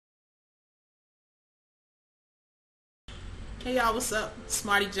Hey y'all, what's up?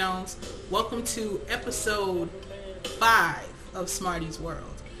 Smarty Jones. Welcome to episode 5 of Smarty's World.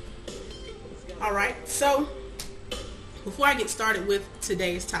 Alright, so before I get started with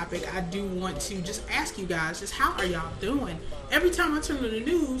today's topic, I do want to just ask you guys, just how are y'all doing? Every time I turn on the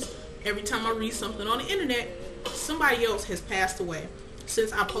news, every time I read something on the internet, somebody else has passed away.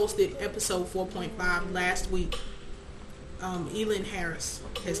 Since I posted episode 4.5 last week, Elin Harris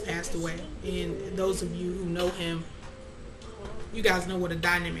has passed away. And those of you who know him, you guys know what a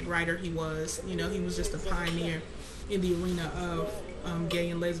dynamic writer he was. You know, he was just a pioneer in the arena of gay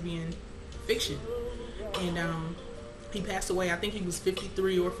and lesbian fiction. And he passed away, I think he was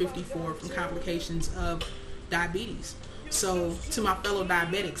 53 or 54 from complications of diabetes. So to my fellow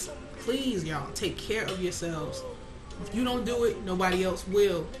diabetics, please y'all, take care of yourselves. If you don't do it, nobody else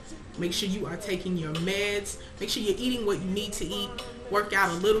will. Make sure you are taking your meds. Make sure you're eating what you need to eat. Work out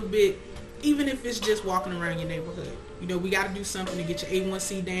a little bit, even if it's just walking around your neighborhood. You know, we got to do something to get your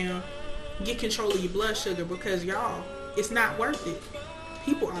A1C down, get control of your blood sugar, because y'all, it's not worth it.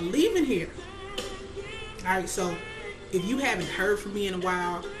 People are leaving here. Alright, so if you haven't heard from me in a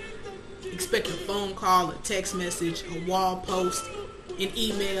while, expect a phone call, a text message, a wall post, an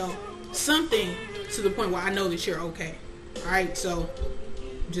email, something to the point where I know that you're okay. Alright, so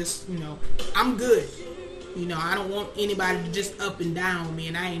just, you know, I'm good. You know, I don't want anybody to just up and down me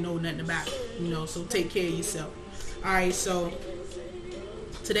and I ain't know nothing about it. You know, so take care of yourself. Alright, so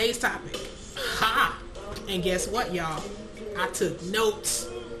today's topic. Ha! And guess what, y'all? I took notes.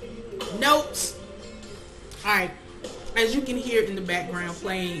 Alright, as you can hear in the background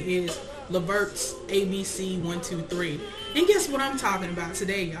playing is Levert's ABC 123. And guess what I'm talking about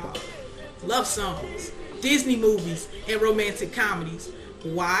today, y'all? Love songs, Disney movies, and romantic comedies.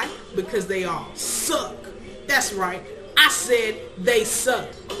 Why? Because they all suck. That's right. I said they suck.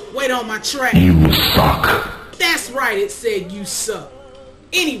 Wait on my track. You suck. That's right, it said you suck.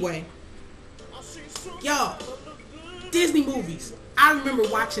 Anyway, y'all, Disney movies. I remember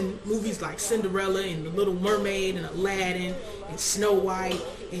watching movies like Cinderella and The Little Mermaid and Aladdin and Snow White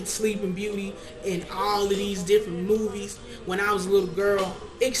and Sleeping Beauty and all of these different movies when I was a little girl,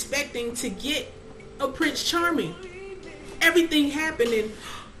 expecting to get a Prince Charming. Everything happened and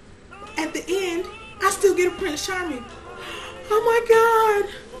at the end, I still get a Prince Charming. Oh my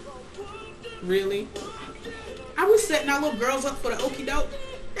God. Really? I was setting our little girls up for the okie doke.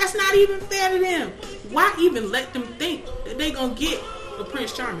 That's not even fair to them. Why even let them think that they gonna get a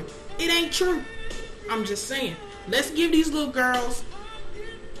Prince Charming? It ain't true. I'm just saying. Let's give these little girls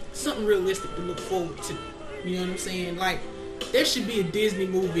something realistic to look forward to. You know what I'm saying? Like, there should be a Disney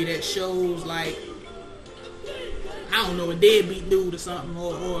movie that shows, like, I don't know, a deadbeat dude or something,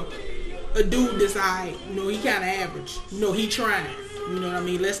 or a dude that's alright, you know, he kind of average. You know, he trying. You know what I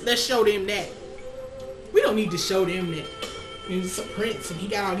mean? Let's show them that. We don't need to show them that he's a prince and he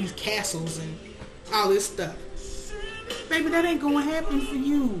got all these castles and all this stuff. Baby, that ain't gonna happen for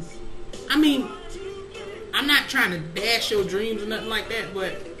you. I mean, I'm not trying to dash your dreams or nothing like that,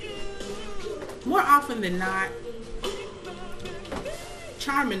 but more often than not,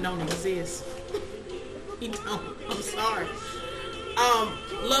 Charming don't exist. He don't. I'm sorry.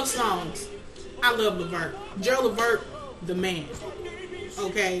 Love songs. I love Levert. Joe Levert, the man.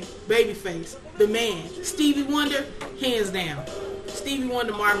 Okay, Babyface, the man. Stevie Wonder, hands down. Stevie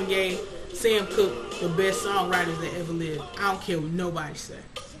Wonder, Marvin Gaye, Sam Cooke, the best songwriters that ever lived. I don't care what nobody say.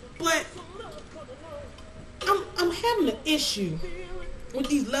 But I'm having an issue with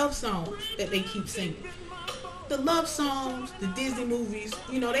these love songs that they keep singing. The love songs, the Disney movies,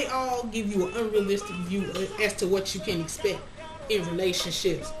 you know, they all give you an unrealistic view as to what you can expect in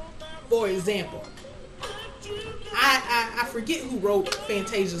relationships. For example, I forget who wrote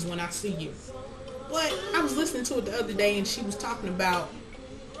Fantasia's When I See You, but I was listening to it the other day and she was talking about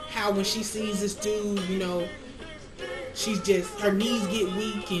how when she sees this dude, you know, she's just, her knees get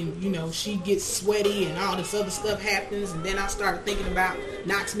weak and, you know, she gets sweaty and all this other stuff happens. And then I started thinking about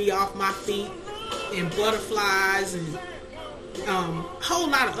Knocks Me Off My Feet and Butterflies and a whole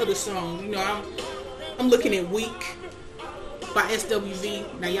lot of other songs. You know, I'm looking at Weak by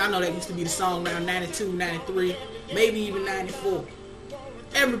SWV. Now y'all know that used to be the song around 92, 93, maybe even 94.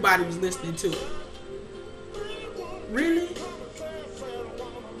 Everybody was listening to it. Really?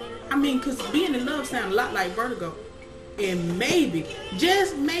 I mean, because Being in Love sounds a lot like Vertigo. And maybe,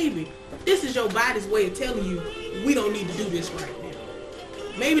 just maybe, this is your body's way of telling you we don't need to do this right now.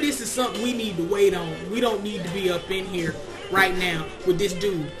 Maybe this is something we need to wait on. We don't need to be up in here right now with this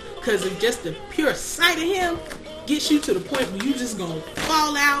dude. Because if just the pure sight of him gets you to the point where you just gonna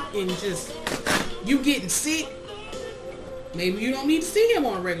fall out and just, you getting sick, maybe you don't need to see him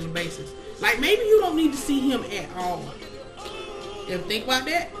on a regular basis. Like, maybe you don't need to see him at all. Ever think about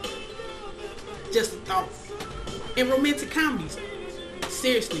that? Just a thought. In romantic comedies,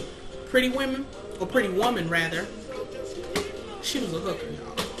 seriously, Pretty Women, or Pretty Woman rather, she was a hooker,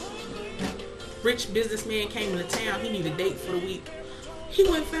 y'all. Rich businessman came into town. He needed a date for the week. He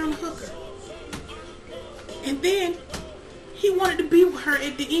went and found a hooker. And then he wanted to be with her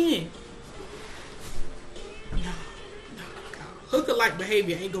at the end. No. Hooker-like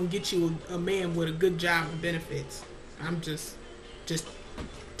behavior ain't gonna get you a man with a good job and benefits. I'm just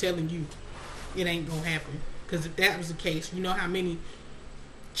telling you, it ain't gonna happen. Because if that was the case, you know how many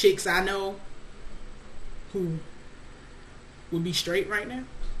chicks I know who would be straight right now?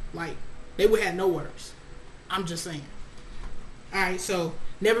 Like, they would have no worries. I'm just saying. Alright, so,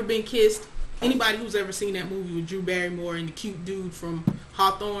 Never Been Kissed. Anybody who's ever seen that movie with Drew Barrymore and the cute dude from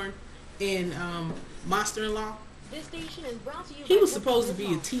Hawthorne and Monster-in-Law? He was supposed to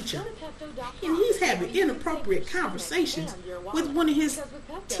be a teacher, and he's having inappropriate conversations with one of his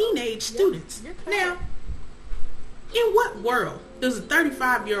teenage students. Now, in what world does a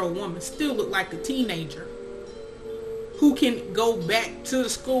 35-year-old woman still look like a teenager who can go back to the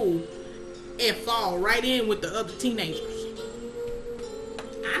school and fall right in with the other teenagers?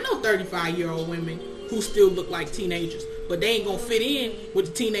 I know 35-year-old women who still look like teenagers, but they ain't gonna fit in with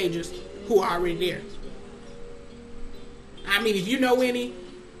the teenagers who are already there. I mean, if you know any,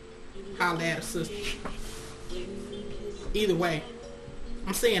 holla at a sister. Either way,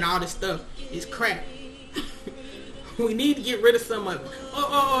 I'm saying all this stuff is crap. We need to get rid of some of it.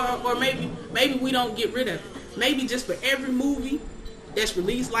 Or maybe we don't get rid of it. Maybe just for every movie that's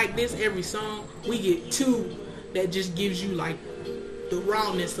released like this, every song, we get 2 that just gives you like the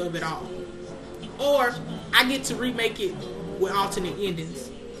rawness of it all. Or I get to remake it with alternate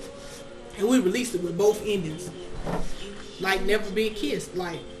endings. And we released it with both endings. Like Never Been Kissed.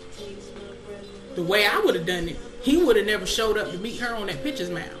 Like, the way I would have done it, he would have never showed up to meet her on that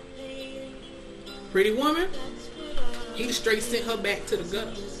Pictures Mound. Pretty Woman, he'd have straight sent her back to the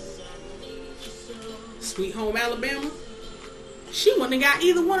gutter. Sweet Home Alabama, she wouldn't have got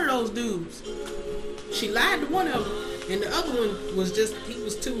either one of those dudes. She lied to one of them, and the other one was just, he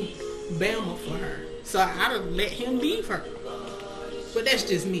was too Bama for her. So I'd have let him leave her. But that's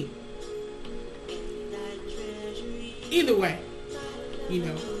just me. Either way, you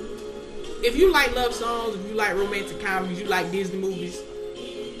know, if you like love songs, if you like romantic comedies, you like Disney movies,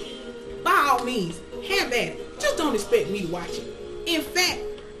 by all means, have at it. Just don't expect me to watch it. In fact,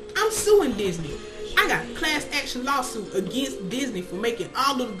 I'm suing Disney. I got a class action lawsuit against Disney for making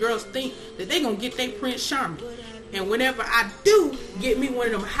all little girls think that they gonna get their Prince Charming. And whenever I do get me one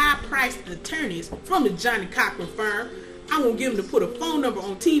of them high-priced attorneys from the Johnny Cochran firm, I'm gonna give them to put a phone number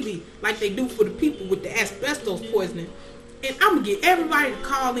on TV like they do for the people with the asbestos poisoning. And I'm gonna get everybody to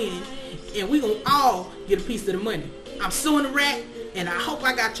call in, and we gonna all get a piece of the money. I'm suing the rat, and I hope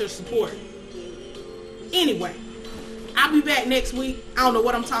I got your support. Anyway, I'll be back next week. I don't know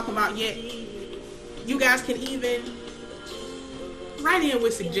what I'm talking about yet. You guys can even write in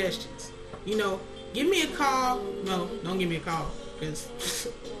with suggestions. You know, give me a call. No, don't give me a call, because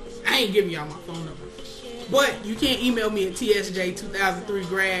I ain't giving y'all my phone number. But you can email me at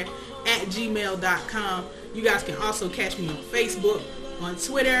tsj2003grad@gmail.com. You guys can also catch me on Facebook, on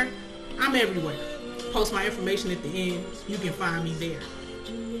Twitter. I'm everywhere. Post my information at the end. You can find me there.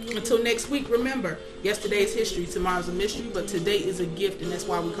 Until next week, remember, yesterday's history, tomorrow's a mystery, but today is a gift, and that's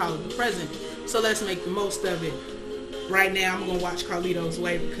why we call it the present. So let's make the most of it. Right now, I'm going to watch Carlito's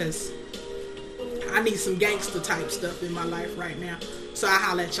Way because I need some gangster type stuff in my life right now. So I'll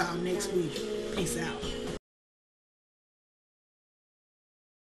holler at y'all next week. Peace out.